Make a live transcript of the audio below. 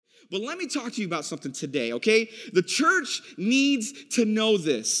But let me talk to you about something today, okay? The church needs to know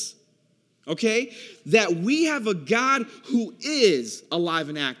this, okay? That we have a God who is alive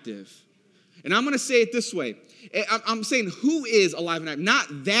and active. And I'm going to say it this way. I'm saying who is alive and active,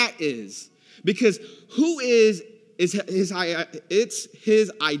 not that is. Because who is it's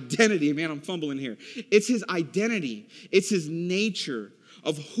his identity. Man, I'm fumbling here. It's his identity. It's his nature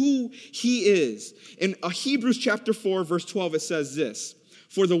of who he is. In Hebrews chapter 4, verse 12, it says this.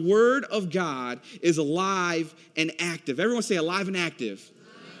 For the word of God is alive and active. Everyone say alive and active.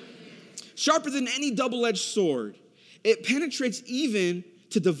 Sharper than any double-edged sword. It penetrates even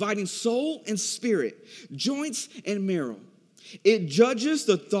to dividing soul and spirit, joints and marrow. It judges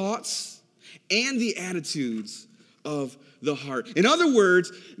the thoughts and the attitudes of the heart. In other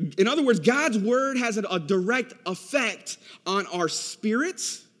words, God's word has a direct effect on our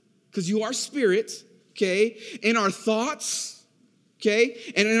spirits, because you are spirit, okay, in our thoughts, okay,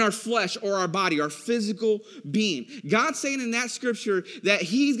 and in our flesh or our body, our physical being. God's saying in that scripture that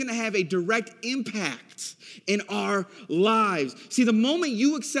he's going to have a direct impact in our lives. See, the moment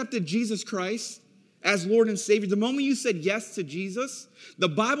you accepted Jesus Christ as Lord and Savior, the moment you said yes to Jesus, the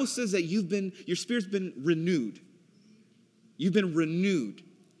Bible says that your spirit's been renewed. You've been renewed.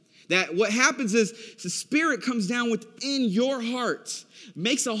 That what happens is the Spirit comes down within your heart,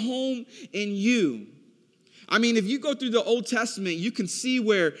 makes a home in you. I mean, if you go through the Old Testament, you can see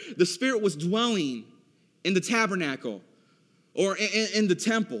where the Spirit was dwelling in the tabernacle or in the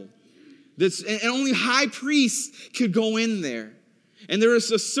temple. And only high priests could go in there. And there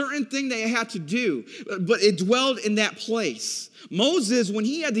was a certain thing they had to do, but it dwelled in that place. Moses, when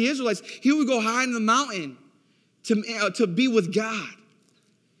he had the Israelites, he would go high in the mountain to be with God.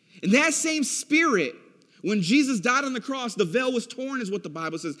 And that same Spirit, when Jesus died on the cross, the veil was torn, is what the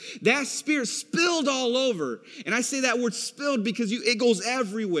Bible says. That Spirit spilled all over. And I say that word spilled because it goes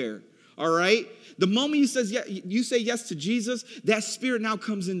everywhere, all right? The moment you say yes to Jesus, that Spirit now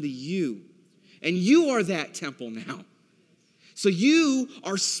comes into you. And you are that temple now. So you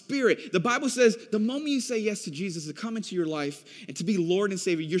are spirit. The Bible says the moment you say yes to Jesus to come into your life and to be Lord and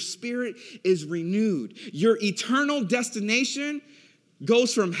Savior, your spirit is renewed. Your eternal destination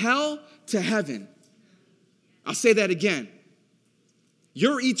goes from hell to heaven. I'll say that again.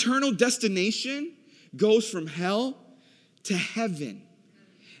 Your eternal destination goes from hell to heaven.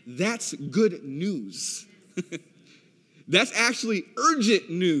 That's good news. That's actually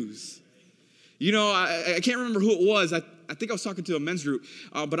urgent news. You know, I can't remember who it was. I think I was talking to a men's group,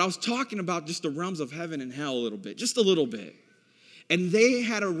 but I was talking about just the realms of heaven and hell a little bit, just a little bit. And they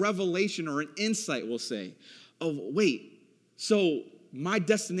had a revelation or an insight, we'll say, of wait, so my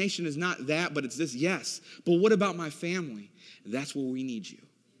destination is not that, but it's this, yes. But what about my family? That's where we need you.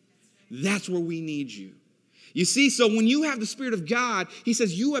 That's where we need you. You see, so when you have the Spirit of God, he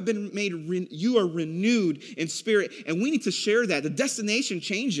says you have been you are renewed in spirit, and we need to share that. The destination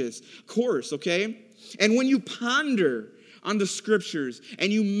changes course, okay? And when you ponder on the scriptures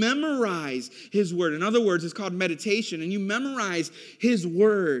and you memorize his word, in other words, it's called meditation, and you memorize his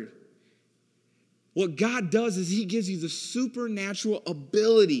word, what God does is he gives you the supernatural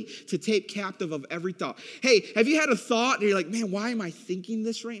ability to take captive of every thought. Hey, have you had a thought and you're like, man, why am I thinking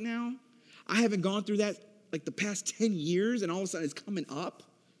this right now? I haven't gone through that like the past 10 years, and all of a sudden it's coming up.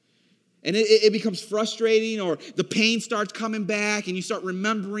 And it becomes frustrating, or the pain starts coming back and you start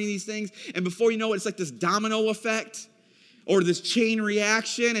remembering these things. And before you know it, it's like this domino effect or this chain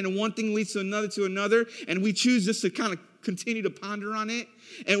reaction, and one thing leads to another. And we choose just to kind of continue to ponder on it.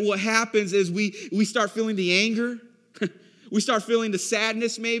 And what happens is we start feeling the anger. We start feeling the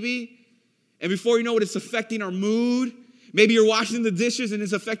sadness maybe. And before you know it, it's affecting our mood. Maybe you're washing the dishes and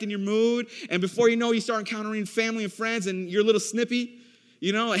it's affecting your mood. And before you know, you start encountering family and friends and you're a little snippy.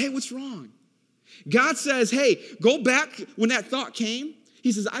 You know, hey, what's wrong? God says, hey, go back when that thought came.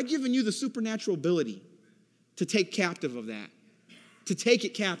 He says, I've given you the supernatural ability to take captive of that, to take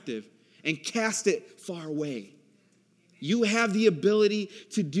it captive and cast it far away. You have the ability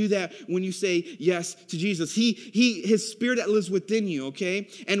to do that when you say yes to Jesus. His Spirit that lives within you, okay?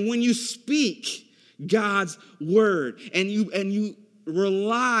 And when you speak God's word and you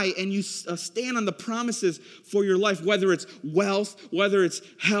rely and you stand on the promises for your life, whether it's wealth, whether it's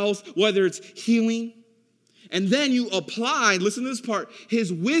health, whether it's healing. And then you apply, listen to this part,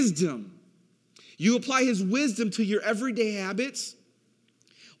 his wisdom. You apply his wisdom to your everyday habits.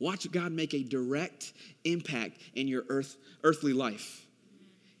 Watch God make a direct impact in your earthly life.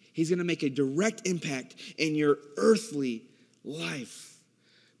 He's going to make a direct impact in your earthly life.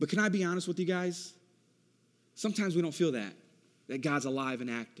 But can I be honest with you guys? Sometimes we don't feel that God's alive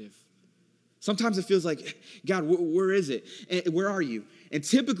and active. Sometimes it feels like, God, where is it? And where are you? And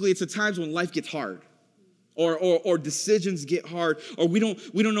typically it's the times when life gets hard. Or decisions get hard, or we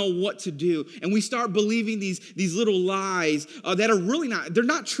don't know what to do. And we start believing these little lies that are really they're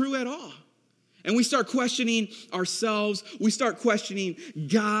not true at all. And we start questioning ourselves. We start questioning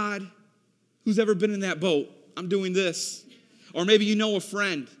God. Who's ever been in that boat? I'm doing this. Or maybe you know a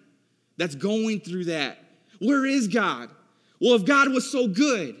friend that's going through that. Where is God? Well, if God was so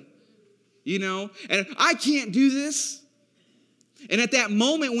good, and I can't do this. And at that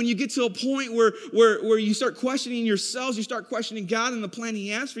moment, when you get to a point where you start questioning yourselves, you start questioning God and the plan he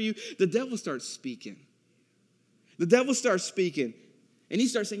has for you, the devil starts speaking. The devil starts speaking. And he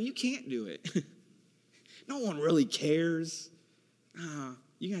starts saying, you can't do it. No one really cares.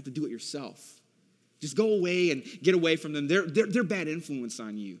 You have to do it yourself. Just go away and get away from them. They're bad influence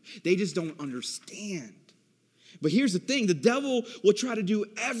on you. They just don't understand. But here's the thing, the devil will try to do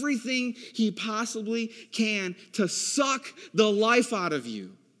everything he possibly can to suck the life out of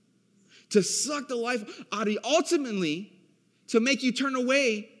you. To suck the life out of you, ultimately to make you turn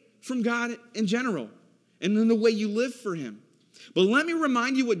away from God in general and in the way you live for him. But let me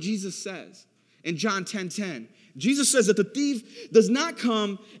remind you what Jesus says in John 10:10. Jesus says that the thief does not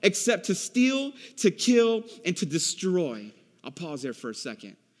come except to steal, to kill, and to destroy. I'll pause there for a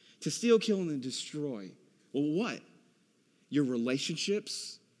second. To steal, kill, and destroy. Well, what? Your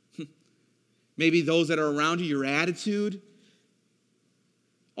relationships? Maybe those that are around you, your attitude.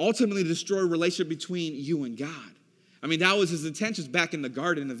 Ultimately, destroy a relationship between you and God. I mean, that was his intentions back in the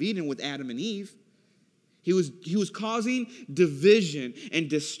Garden of Eden with Adam and Eve. He was causing division and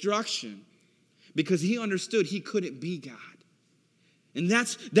destruction because he understood he couldn't be God. And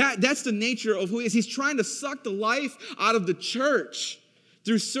that's the nature of who he is. He's trying to suck the life out of the church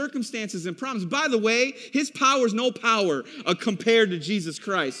through circumstances and problems. By the way, his power is no power compared to Jesus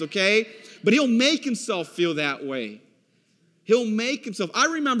Christ, okay? But he'll make himself feel that way. He'll make himself. I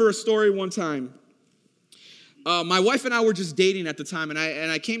remember a story one time. My wife and I were just dating at the time, and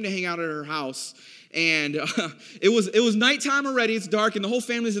I came to hang out at her house. And it was nighttime already. It's dark, and the whole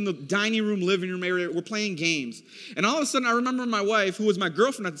family's in the dining room, living room area. We're playing games. And all of a sudden, I remember my wife, who was my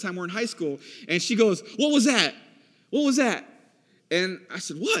girlfriend at the time, we're in high school, and she goes, "What was that? What was that?" And I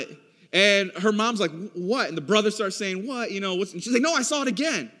said, "What?" And her mom's like, "What?" And the brother starts saying, "What? What's?" And she's like, "No, I saw it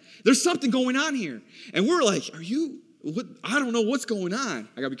again. There's something going on here." And we're like, what? I don't know what's going on.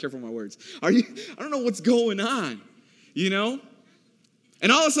 I gotta be careful with my words. I don't know what's going on,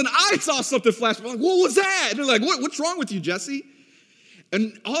 And all of a sudden, I saw something flash. I'm like, "What was that?" And they're like, "What's wrong with you, Jesse?"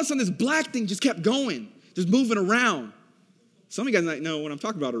 And all of a sudden, this black thing just kept going, just moving around. Some of you guys might know what I'm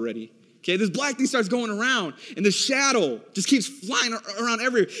talking about already. Okay, this black thing starts going around, and the shadow just keeps flying around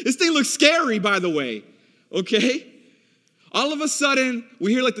everywhere. This thing looks scary, by the way, okay? All of a sudden,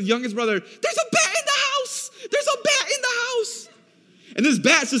 we hear like the youngest brother, "There's a bat in the house! There's a bat in the house!" And this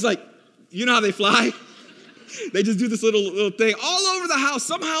bat's just like, you know how they fly? They just do this little thing all over the house.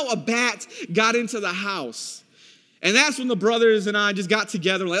 Somehow a bat got into the house. And that's when the brothers and I just got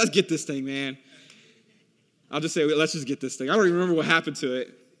together, like, let's get this thing, man. I'll just say, let's just get this thing. I don't even remember what happened to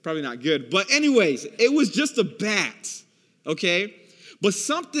it. Probably not good. But anyways, it was just a bat, okay? But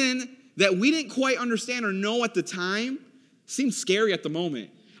something that we didn't quite understand or know at the time seemed scary at the moment.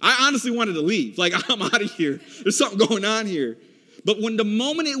 I honestly wanted to leave. Like, I'm out of here. There's something going on here. But when the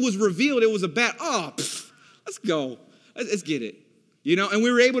moment it was revealed, it was a bat. Let's go. Let's get it. And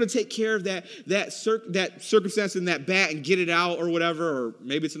we were able to take care of that circumstance and that bat and get it out or whatever, or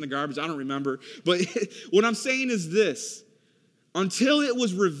maybe it's in the garbage. I don't remember. But what I'm saying is this. Until it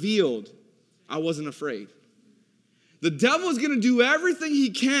was revealed, I wasn't afraid. The devil is going to do everything he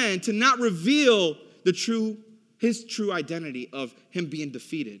can to not reveal his true identity of him being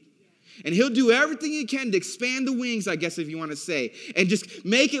defeated. And he'll do everything he can to expand the wings, I guess, if you want to say, and just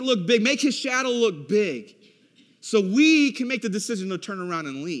make it look big, make his shadow look big, so we can make the decision to turn around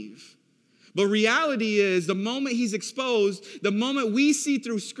and leave. But reality is, the moment he's exposed, the moment we see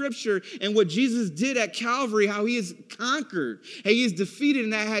through Scripture and what Jesus did at Calvary, how he is conquered, how he is defeated,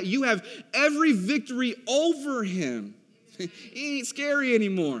 and that you have every victory over him. He ain't scary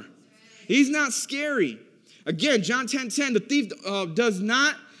anymore. He's not scary. Again, John 10:10, the thief does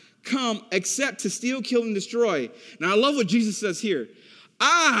not come except to steal, kill, and destroy. Now, I love what Jesus says here.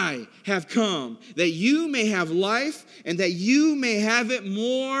 I have come that you may have life and that you may have it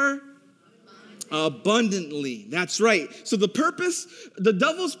more abundantly. That's right. So the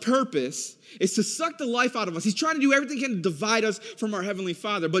devil's purpose is to suck the life out of us. He's trying to do everything he can to divide us from our Heavenly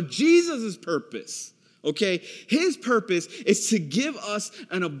Father. But Jesus' purpose, okay, his purpose is to give us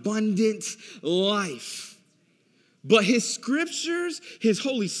an abundant life. But his scriptures, his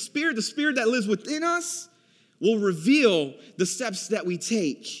Holy Spirit, the Spirit that lives within us, will reveal the steps that we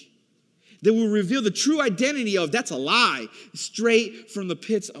take. That will reveal the true identity of that's a lie, straight from the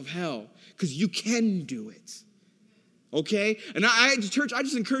pits of hell. Because you can do it. Okay? And church, I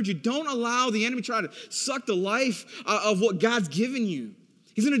just encourage you, don't allow the enemy try to suck the life of what God's given you.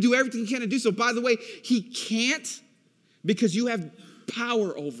 He's going to do everything he can to do so. By the way, he can't because you have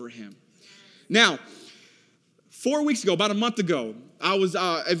power over him. Now, 4 weeks ago, about a month ago, I was,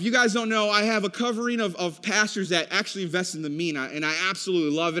 if you guys don't know, I have a covering of pastors that actually invest in me, and I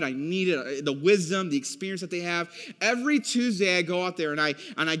absolutely love it. I need it, the wisdom, the experience that they have. Every Tuesday, I go out there and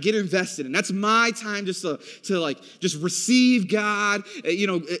I get invested, and that's my time just to just receive God,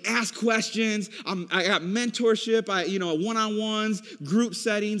 ask questions. I got mentorship, one-on-ones, group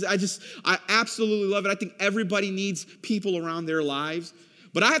settings. I absolutely love it. I think everybody needs people around their lives,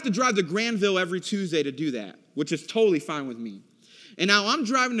 but I have to drive to Granville every Tuesday to do that, which is totally fine with me. And now I'm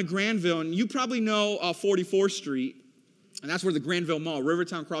driving to Granville, and you probably know 44th Street, and that's where the Granville Mall,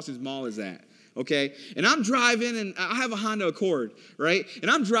 Rivertown Crossings Mall is at, okay? And I'm driving, and I have a Honda Accord, right? And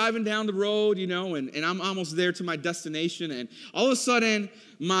I'm driving down the road, and I'm almost there to my destination, and all of a sudden,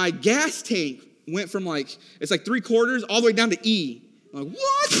 my gas tank went from it's like 3/4 all the way down to E. I'm like,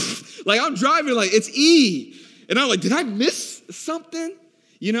 what? I'm driving it's E. And I'm like, did I miss something?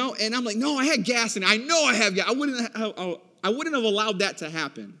 And I'm like, no, I had gas, and I know I have gas. I wouldn't have allowed that to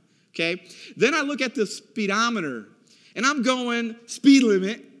happen, okay? Then I look at the speedometer, and I'm going speed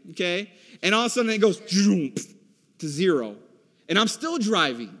limit, okay? And all of a sudden, it goes to 0. And I'm still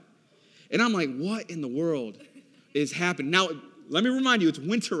driving. And I'm like, what in the world is happening? Now, let me remind you, it's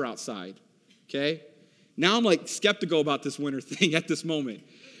winter outside, okay? Now I'm skeptical about this winter thing at this moment.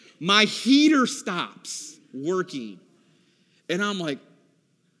 My heater stops working. And I'm like,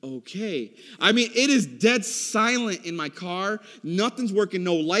 okay. It is dead silent in my car. Nothing's working.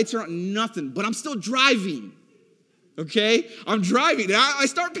 No lights are on, nothing. But I'm still driving. Okay? I'm driving. And I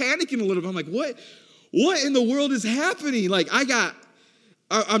start panicking a little bit. I'm like, what in the world is happening?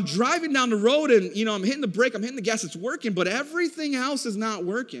 I'm driving down the road and, I'm hitting the brake, I'm hitting the gas, it's working, but everything else is not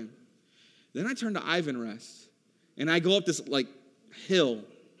working. Then I turn to Ivan Rest. And I go up this, hill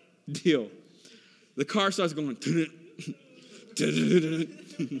deal. The car starts going,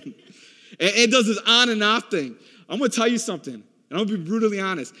 it does this on and off thing. I'm going to tell you something, and I'm going to be brutally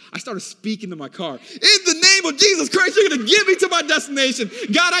honest. I started speaking to my car. In the name of Jesus Christ, you're going to get me to my destination.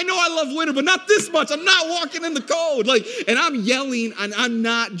 God, I know I love winter, but not this much. I'm not walking in the cold. And I'm yelling, and I'm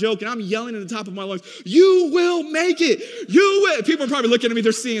not joking. I'm yelling at the top of my lungs, you will make it. You will. People are probably looking at me.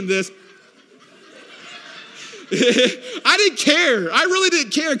 They're seeing this. I didn't care. I really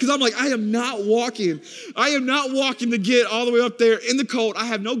didn't care because I'm like, I am not walking. I am not walking to get all the way up there in the cold. I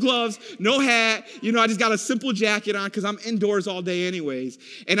have no gloves, no hat. I just got a simple jacket on because I'm indoors all day anyways.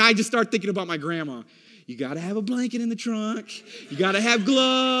 And I just start thinking about my grandma. You got to have a blanket in the trunk. You got to have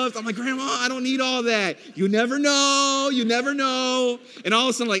gloves. I'm like, Grandma, I don't need all that. You never know. You never know. And all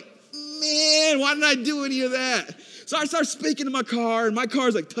of a sudden, man, why didn't I do any of that? So I start speaking to my car, and my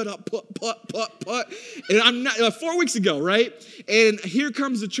car's tut-up, put. And I'm not, 4 weeks ago, right? And here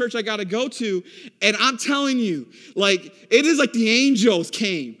comes the church I got to go to, and I'm telling you, it is like the angels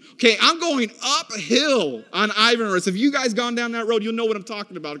came. Okay, I'm going uphill on Ivan Rest. If you guys gone down that road, you'll know what I'm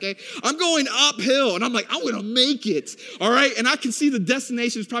talking about, okay? I'm going uphill, and I'm like, I'm going to make it, all right? And I can see the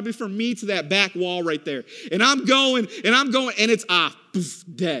destination is probably from me to that back wall right there. And I'm going, and it's off, poof,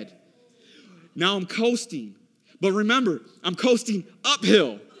 dead. Now I'm coasting. But remember, I'm coasting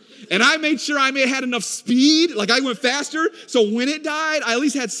uphill. And I made sure I had enough speed, I went faster, so when it died, I at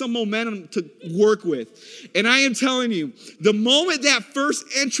least had some momentum to work with. And I am telling you, the moment that first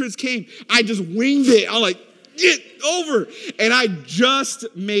entrance came, I just winged it. I'm like, get over. And I just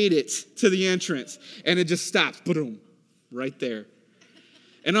made it to the entrance. And it just stops, boom, right there.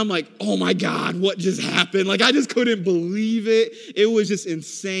 And I'm like, oh my God, what just happened? I just couldn't believe it. It was just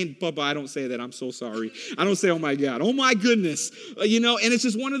insane. Bubba, I don't say that. I'm so sorry. I don't say, oh my God, oh my goodness. And it's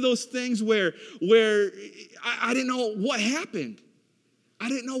just one of those things where I didn't know what happened. I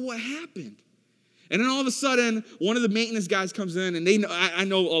didn't know what happened. And then all of a sudden, one of the maintenance guys comes in, and I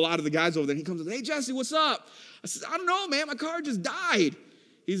know a lot of the guys over there. He comes in, hey, Jesse, what's up? I said, I don't know, man. My car just died.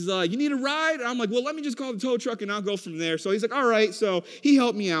 He's like, you need a ride? And I'm like, well, let me just call the tow truck and I'll go from there. So he's like, all right. So he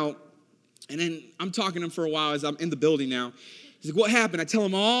helped me out. And then I'm talking to him for a while as I'm in the building now. He's like, what happened? I tell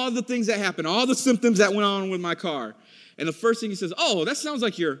him all the things that happened, all the symptoms that went on with my car. And the first thing he says, oh, that sounds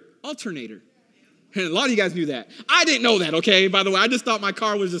like your alternator. And a lot of you guys knew that. I didn't know that, okay? By the way, I just thought my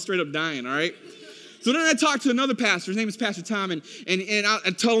car was just straight up dying, all right? So then I talked to another pastor. His name is Pastor Tom. And I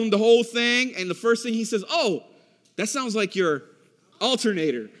told him the whole thing. And the first thing he says, oh, that sounds like your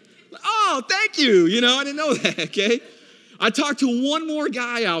alternator. Oh, thank you. I didn't know that, okay? I talked to one more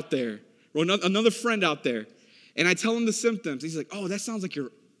guy out there, or another friend out there, and I tell him the symptoms. He's like, oh, that sounds like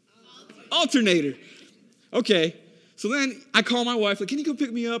your alternator. Okay. So then I call my wife, like, can you come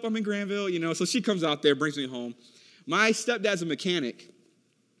pick me up? I'm in Granville, So she comes out there, brings me home. My stepdad's a mechanic.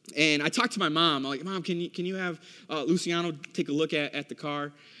 And I talked to my mom. I'm like, Mom, can you have Luciano take a look at the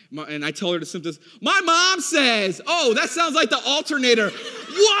car? And I tell her the symptoms. My mom says, oh, that sounds like the alternator.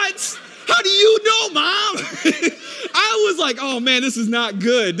 What? How do you know, Mom? I was like, oh, man, this is not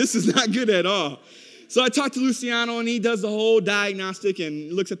good. This is not good at all. So I talked to Luciano, and he does the whole diagnostic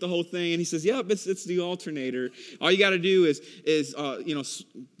and looks at the whole thing, and he says, yep, it's the alternator. All you got to do is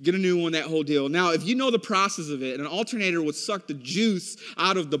get a new one, that whole deal. Now, if you know the process of it, an alternator would suck the juice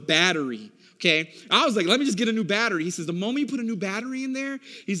out of the battery, okay? I was like, let me just get a new battery. He says, the moment you put a new battery in there,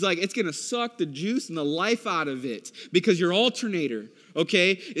 he's like, it's going to suck the juice and the life out of it because your alternator,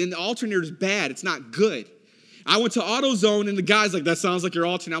 okay? And the alternator is bad. It's not good. I went to AutoZone, and the guy's like, that sounds like your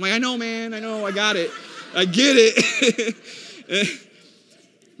alternator. I'm like, I know, man. I know. I got it. I get it.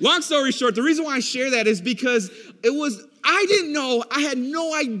 Long story short, the reason why I share that is because I didn't know. I had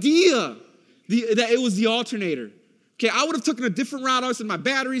no idea that it was the alternator. Okay, I would have taken a different route. I would have said, my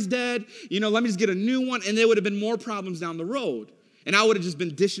battery's dead. Let me just get a new one. And there would have been more problems down the road. And I would have just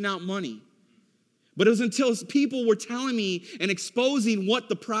been dishing out money. But it was until people were telling me and exposing what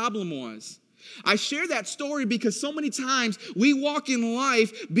the problem was. I share that story because so many times we walk in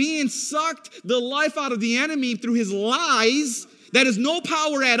life being sucked the life out of the enemy through his lies. That is no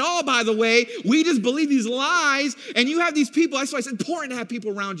power at all, by the way. We just believe these lies, and you have these people. That's why it's important to have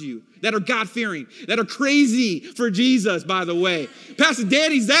people around you that are God-fearing, that are crazy for Jesus, by the way. Pastor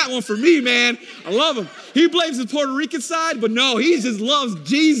Danny's that one for me, man. I love him. He blames his Puerto Rican side, but no, he just loves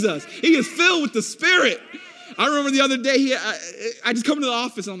Jesus. He is filled with the Spirit. I remember the other day, I just come into the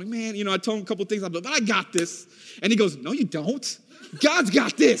office, and I'm like, man, I told him a couple things, but I got this. And he goes, no, you don't. God's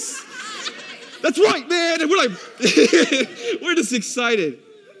got this. That's right, man. And we're like, we're just excited.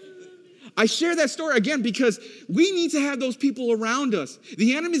 I share that story again because we need to have those people around us.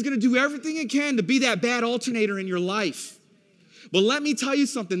 The enemy's going to do everything it can to be that bad alternator in your life. But let me tell you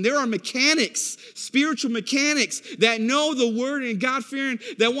something. There are mechanics, spiritual mechanics that know the word and God-fearing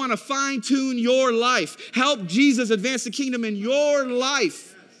that want to fine-tune your life. Help Jesus advance the kingdom in your life.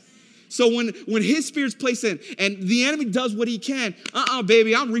 So when his Spirit's placed in and the enemy does what he can,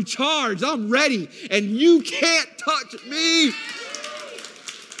 baby, I'm recharged. I'm ready. And you can't touch me.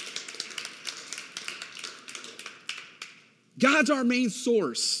 God's our main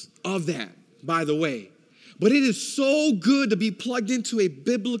source of that, by the way. But it is so good to be plugged into a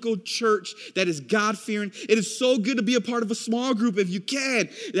biblical church that is God-fearing. It is so good to be a part of a small group, if you can,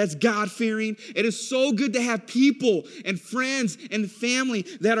 that's God-fearing. It is so good to have people and friends and family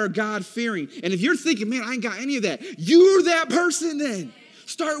that are God-fearing. And if you're thinking, man, I ain't got any of that, you're that person then.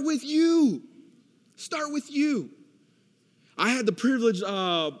 Start with you. Start with you. I had the privilege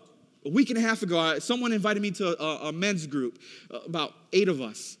a week and a half ago, someone invited me to a men's group, about 8 of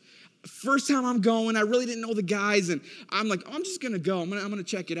us. First time I'm going, I really didn't know the guys, and I'm like, I'm just going to go. I'm going to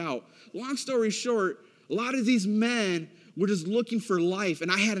check it out. Long story short, a lot of these men were just looking for life,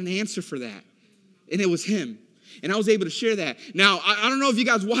 and I had an answer for that, and it was him, and I was able to share that. Now, I don't know if you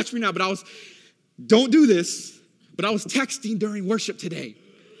guys watch me now, but don't do this, but I was texting during worship today,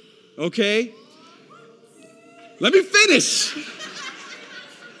 okay? Let me finish.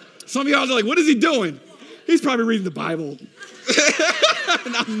 Some of y'all are like, what is he doing? He's probably reading the Bible.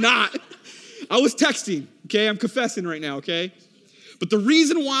 And I'm not. I was texting, okay? I'm confessing right now, okay? But the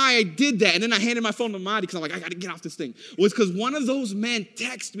reason why I did that, and then I handed my phone to Marty because I'm like, I got to get off this thing, was because one of those men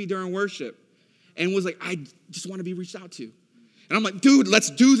texted me during worship and was like, I just want to be reached out to. And I'm like, dude, let's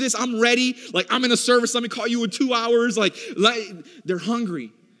do this. I'm ready. Like, I'm in a service. Let me call you in 2 hours. Like they're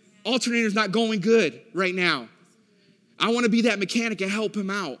hungry. Alternator's not going good right now. I want to be that mechanic and help him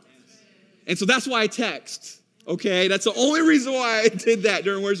out. And so that's why I text. Okay, that's the only reason why I did that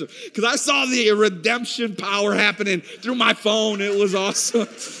during worship. Because I saw the redemption power happening through my phone. It was awesome.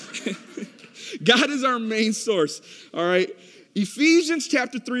 God is our main source, all right? Ephesians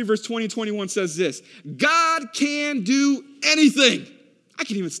chapter 3, verse 20 and 21 says this. God can do anything. I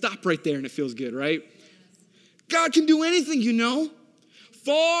can even stop right there and it feels good, right? God can do anything,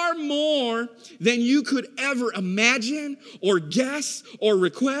 far more than you could ever imagine or guess or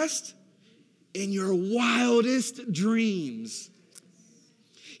request. In your wildest dreams.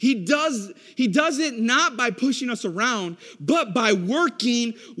 He does it not by pushing us around, but by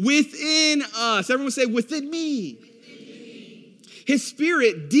working within us. Everyone say, within me. His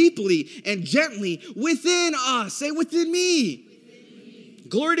Spirit deeply and gently within us. Say, within me.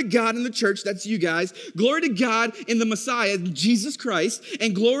 Glory to God in the church, that's you guys. Glory to God in the Messiah, Jesus Christ.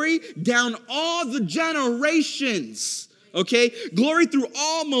 And glory down all the generations. Okay? Glory through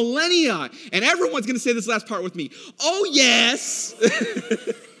all millennia. And everyone's going to say this last part with me. Oh, yes.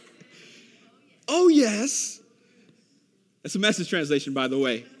 Oh, yes. That's a Message translation, by the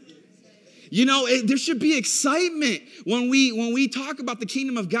way. You know, there should be excitement when we talk about the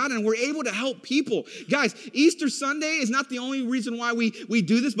kingdom of God and we're able to help people. Guys, Easter Sunday is not the only reason why we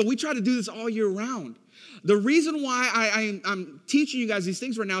do this, but we try to do this all year round. The reason why I'm teaching you guys these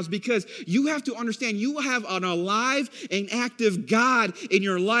things right now is because you have to understand you have an alive and active God in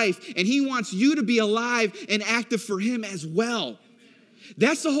your life, and He wants you to be alive and active for Him as well.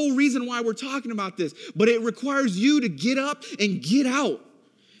 That's the whole reason why we're talking about this. But it requires you to get up and get out.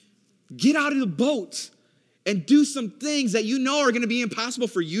 Get out of the boat and do some things that you know are going to be impossible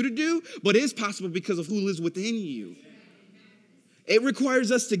for you to do, but is possible because of who lives within you. It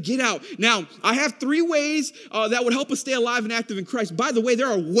requires us to get out. Now, I have 3 ways that would help us stay alive and active in Christ. By the way, there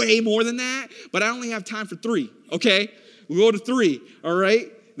are way more than that, but I only have time for 3, okay? We'll go to 3, all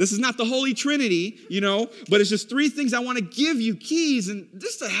right? This is not the Holy Trinity, you know, but it's just 3 things I want to give you, keys, and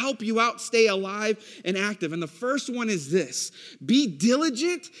just to help you out stay alive and active. And the first one is this: be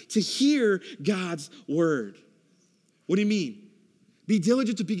diligent to hear God's word. What do you mean? Be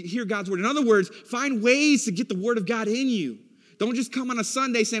diligent to hear God's word. In other words, find ways to get the word of God in you. Don't just come on a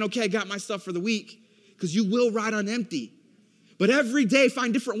Sunday saying, okay, I got my stuff for the week, because you will ride on empty. But every day,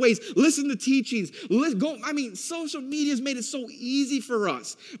 find different ways. Listen to teachings. Social media has made it so easy for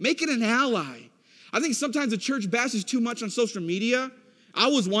us. Make it an ally. I think sometimes the church bashes too much on social media. I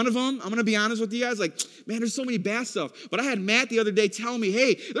was one of them. I'm going to be honest with you guys. Like, man, there's so many bad stuff. But I had Matt the other day tell me,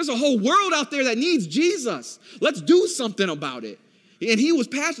 hey, there's a whole world out there that needs Jesus. Let's do something about it. And he was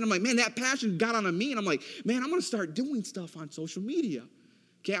passionate. I'm like, man, that passion got onto me. And I'm like, man, I'm going to start doing stuff on social media.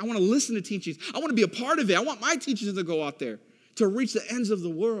 Okay, I want to listen to teachings. I want to be a part of it. I want my teachings to go out there to reach the ends of the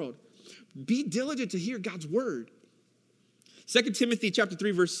world. Be diligent to hear God's word. 2 Timothy chapter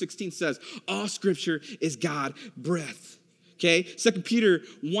 3, verse 16 says, all scripture is God-breathed. Okay, 2 Peter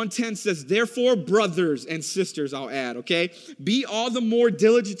 1:10 says, therefore, brothers and sisters, I'll add, okay, be all the more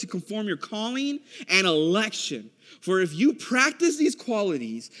diligent to conform your calling and election. For if you practice these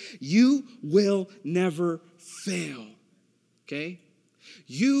qualities, you will never fail. Okay?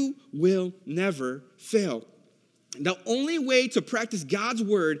 You will never fail. The only way to practice God's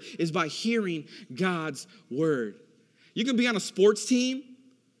word is by hearing God's word. You can be on a sports team,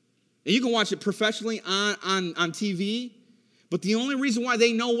 and you can watch it professionally on TV, but the only reason why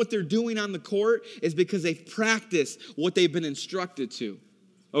they know what they're doing on the court is because they've practiced what they've been instructed to.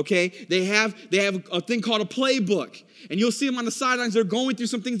 Okay? They have a thing called a playbook, and you'll see them on the sidelines. They're going through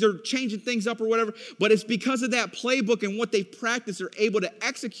some things, they're changing things up or whatever, but it's because of that playbook and what they've practiced, they're able to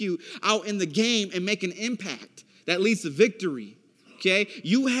execute out in the game and make an impact that leads to victory. Okay?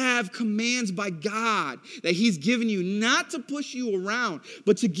 You have commands by God that He's given you not to push you around,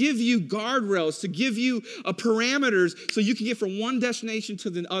 but to give you guardrails, to give you parameters so you can get from one destination to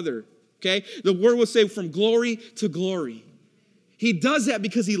the other. Okay? The word will say from glory to glory. He does that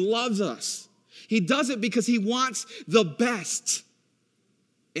because He loves us. He does it because He wants the best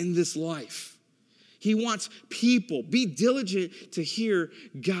in this life. He wants people. Be diligent to hear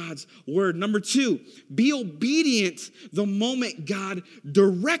God's word. Number 2, be obedient the moment God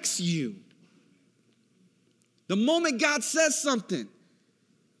directs you. The moment God says something,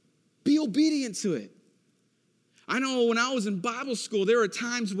 be obedient to it. I know when I was in Bible school, there were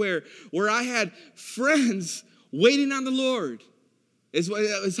times where I had friends waiting on the Lord.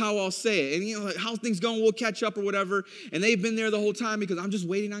 Is how I'll say it. And you know, like, how things going, we'll catch up or whatever. And they've been there the whole time because I'm just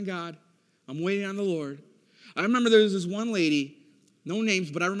waiting on God. I'm waiting on the Lord. I remember there was this one lady, no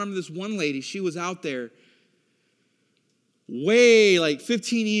names, but I remember this one lady. She was out there way like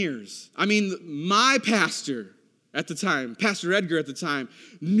 15 years. I mean, my pastor at the time, Pastor Edgar at the time,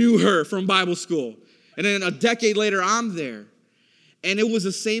 knew her from Bible school. And then a decade later, I'm there. And it was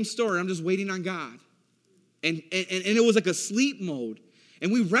the same story. I'm just waiting on God. And it was like a sleep mode.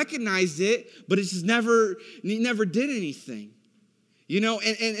 And we recognized it, but it just never did anything. You know,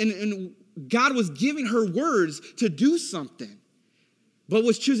 and God was giving her words to do something, but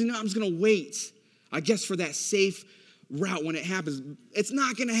was choosing, no, I'm just going to wait, I guess, for that safe route when it happens. It's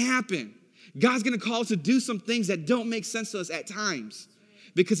not going to happen. God's going to call us to do some things that don't make sense to us at times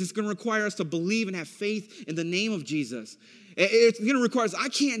because it's going to require us to believe and have faith in the name of Jesus. It's going to require us, I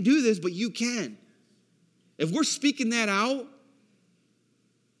can't do this, but you can. If we're speaking that out,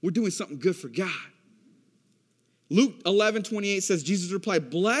 we're doing something good for God. Luke 11:28 says, Jesus replied,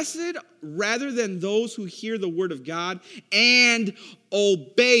 blessed rather than those who hear the word of God and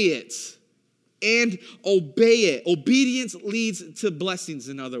obey it. And obey it. Obedience leads to blessings,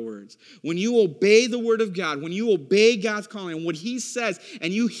 in other words. When you obey the word of God, when you obey God's calling and what he says,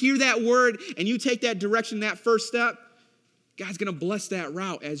 and you hear that word and you take that direction, that first step, God's going to bless that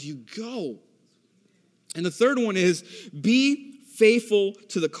route as you go. And the third one is be faithful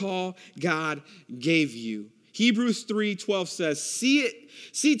to the call God gave you. Hebrews 3:12 says,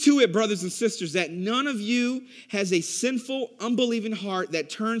 see to it, brothers and sisters, that none of you has a sinful, unbelieving heart that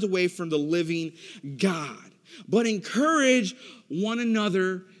turns away from the living God. But encourage one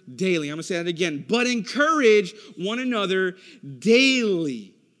another daily. I'm going to say that again. But encourage one another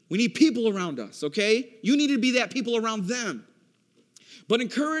daily. We need people around us, okay? You need to be that people around them. But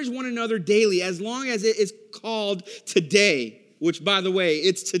encourage one another daily, as long as it is called today, which, by the way,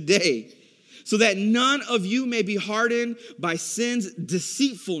 it's today, so that none of you may be hardened by sin's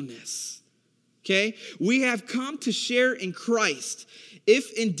deceitfulness. Okay? We have come to share in Christ,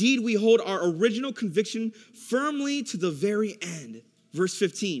 if indeed we hold our original conviction firmly to the very end. Verse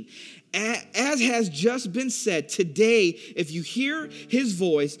 15. As has just been said, today, if you hear his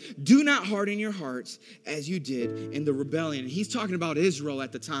voice, do not harden your hearts as you did in the rebellion. And he's talking about Israel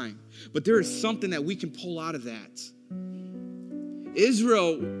at the time. But there is something that we can pull out of that.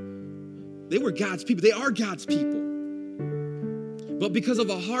 Israel, they were God's people. They are God's people. But because of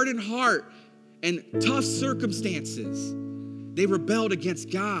a hardened heart and tough circumstances, they rebelled against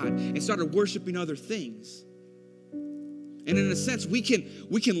God and started worshiping other things. And in a sense, we can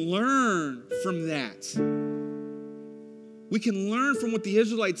learn from that. We can learn from what the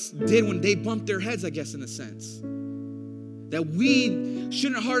Israelites did when they bumped their heads, I guess, in a sense. That we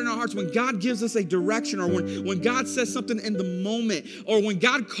shouldn't harden our hearts when God gives us a direction, or when God says something in the moment, or when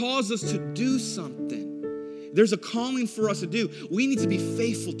God calls us to do something. There's a calling for us to do. We need to be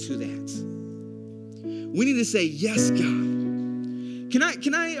faithful to that. We need to say, yes, God.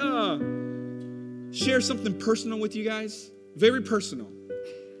 Can I share something personal with you guys? Very personal.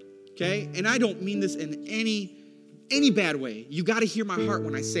 Okay? And I don't mean this in any bad way. You got to hear my heart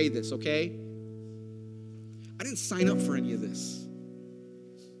when I say this, okay? I didn't sign up for any of this.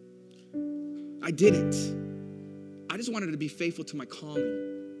 I didn't. I just wanted to be faithful to my calling.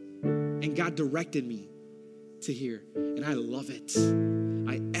 And God directed me to here. And I love it.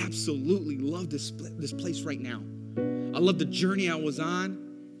 I absolutely love this place right now. I love the journey I was on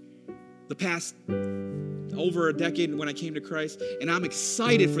the past over a decade when I came to Christ. And I'm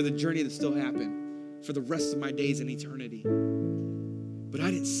excited for the journey that still happened for the rest of my days in eternity. But I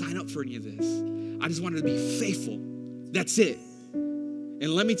didn't sign up for any of this. I just wanted to be faithful. That's it.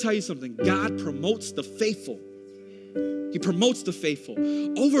 And let me tell you something. God promotes the faithful. He promotes the faithful.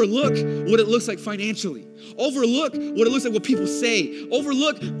 Overlook what it looks like financially. Overlook what it looks like what people say.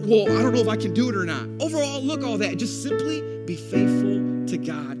 Overlook, well, I don't know if I can do it or not. Overall, look all that. Just simply be faithful to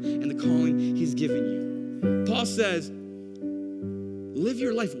God and the calling he's given you. Paul says, live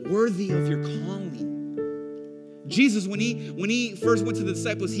your life worthy of your calling. Jesus, when he first went to the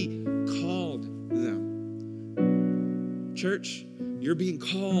disciples, he called them. Church, you're being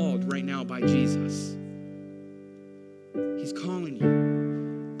called right now by Jesus. He's calling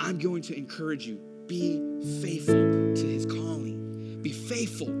you. I'm going to encourage you. Be faithful to his calling. Be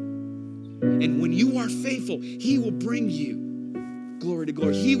faithful. And when you are faithful, he will bring you glory to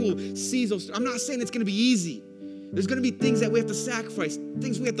glory. He will seize those. I'm not saying it's going to be easy. There's going to be things that we have to sacrifice,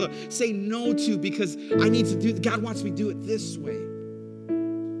 things we have to say no to because I need to do, God wants me to do it this way.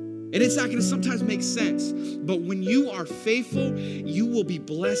 And it's not going to sometimes make sense. But when you are faithful, you will be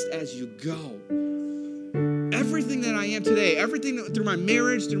blessed as you go. Everything that I am today, everything through my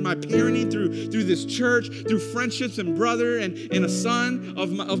marriage, through my parenting, through this church, through friendships and brother and a son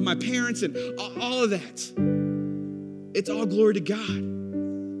of my parents and all of that, it's all glory to God.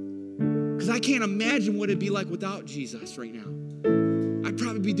 Because I can't imagine what it'd be like without Jesus right now. I'd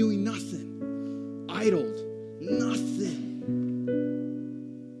probably be doing nothing, idled, nothing.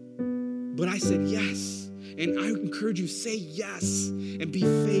 But I said yes. And I encourage you, say yes and be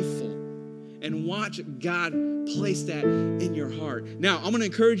faithful. And watch God place that in your heart. Now, I'm going to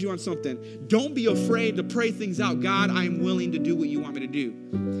encourage you on something. Don't be afraid to pray things out. God, I am willing to do what you want me to do.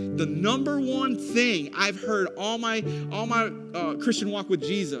 The number one thing I've heard all my Christian walk with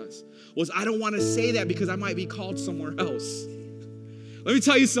Jesus was I don't want to say that because I might be called somewhere else. Let me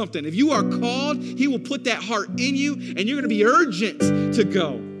tell you something. If you are called, he will put that heart in you, and you're going to be urgent to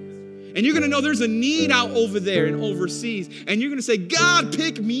go. And you're going to know there's a need out over there and overseas. And you're going to say, God,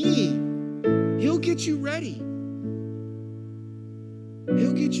 pick me. He'll get you ready.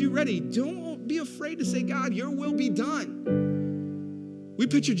 He'll get you ready. Don't be afraid to say, God, your will be done. We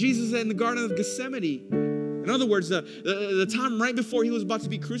picture Jesus in the Garden of Gethsemane. In other words, the time right before he was about to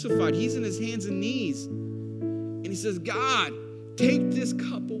be crucified, he's in his hands and knees. And he says, God, take this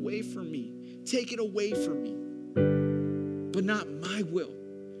cup away from me. Take it away from me. But not my will,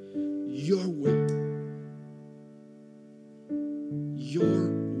 your will. Your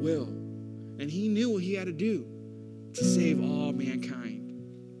will. And he knew what he had to do to save all mankind.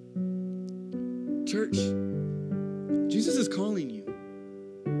 Church, Jesus is calling you.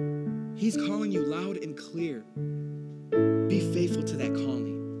 He's calling you loud and clear. Be faithful to that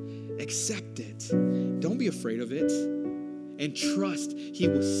calling. Accept it. Don't be afraid of it. And trust he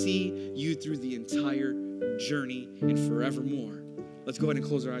will see you through the entire journey and forevermore. Let's go ahead and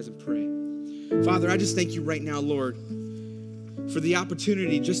close our eyes and pray. Father, I just thank you right now, Lord, for the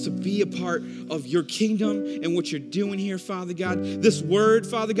opportunity just to be a part of your kingdom and what you're doing here, Father God. This word,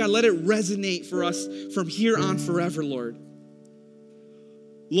 Father God, let it resonate for us from here on forever, Lord.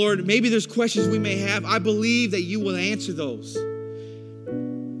 Lord, maybe there's questions we may have. I believe that you will answer those.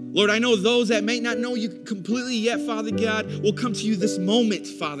 Lord, I know those that may not know you completely yet, Father God, will come to you this moment,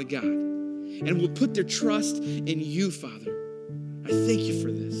 Father God, and will put their trust in you, Father. I thank you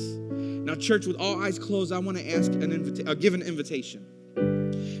for this. Now, church, with all eyes closed, I want to ask give an invitation.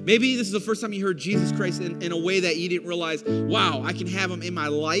 Maybe this is the first time you heard Jesus Christ in a way that you didn't realize, wow, I can have him in my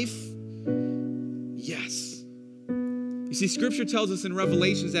life. Yes. You see, Scripture tells us in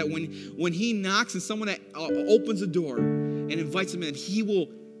Revelations that when he knocks and someone that opens the door and invites him in, he will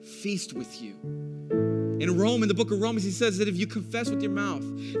feast with you. In the book of Romans, he says that if you confess with your mouth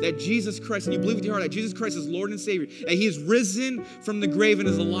that Jesus Christ, and you believe with your heart that Jesus Christ is Lord and Savior, that he is risen from the grave and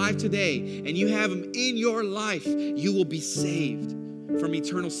is alive today, and you have him in your life, you will be saved from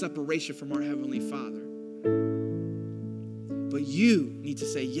eternal separation from our Heavenly Father. But you need to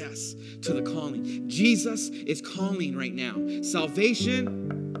say yes to the calling. Jesus is calling right now.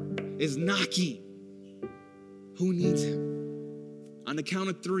 Salvation is knocking. Who needs him? On the count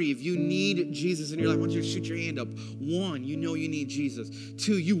of 3, if you need Jesus in your life, I want you to shoot your hand up. 1, you know you need Jesus.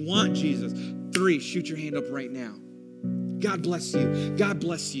 2, you want Jesus. 3, shoot your hand up right now. God bless you. God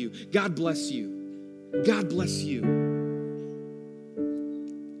bless you. God bless you. God bless you.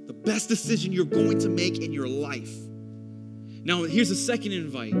 The best decision you're going to make in your life. Now, here's a second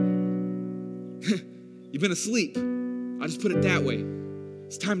invite. You've been asleep. I'll just put it that way.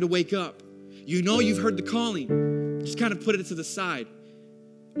 It's time to wake up. You know you've heard the calling. Just kind of put it to the side.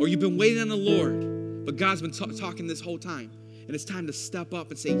 Or you've been waiting on the Lord, but God's been talking this whole time. And it's time to step up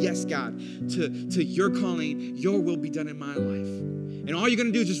and say, yes, God, to your calling, your will be done in my life. And all you're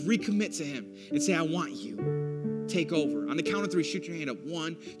going to do is just recommit to him and say, I want you. Take over. On the count of 3, shoot your hand up.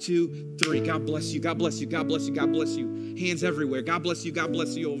 1, 2, 3. God bless you. God bless you. God bless you. God bless you. Hands everywhere. God bless you. God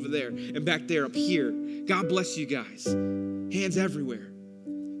bless you over there and back there up here. God bless you guys. Hands everywhere.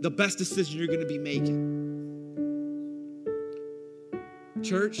 The best decision you're going to be making.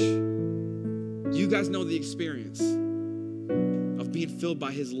 Church, you guys know the experience of being filled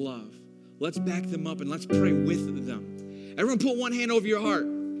by his love. Let's back them up and let's pray with them. Everyone put one hand over your heart.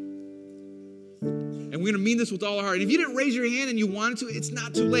 And we're going to mean this with all our heart. And if you didn't raise your hand and you wanted to, it's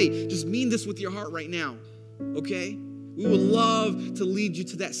not too late. Just mean this with your heart right now, okay? We would love to lead you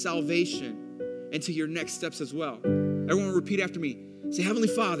to that salvation and to your next steps as well. Everyone repeat after me. Say, Heavenly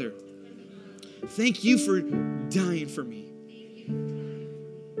Father, thank you for dying for me.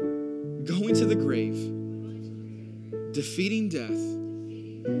 Going to the grave, defeating death,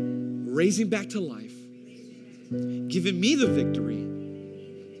 raising back to life, giving me the victory,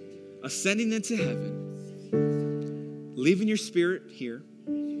 ascending into heaven, leaving your spirit here,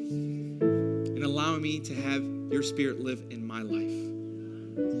 and allowing me to have your spirit live in my life.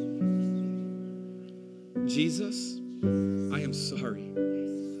 Jesus, I am sorry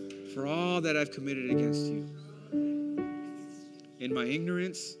for all that I've committed against you. In my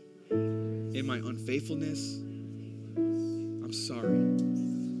ignorance, in my unfaithfulness, I'm sorry.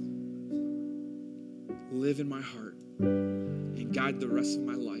 Live in my heart and guide the rest of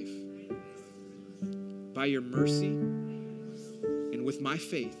my life. By your mercy and with my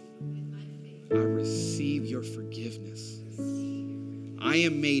faith, I receive your forgiveness. I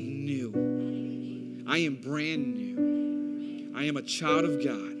am made new. I am brand new. I am a child of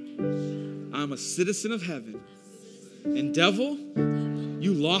God. I'm a citizen of heaven. And devil,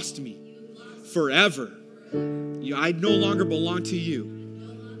 you lost me forever. I no longer belong to you.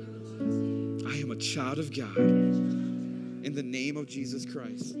 I am a child of God. In the name of Jesus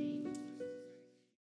Christ.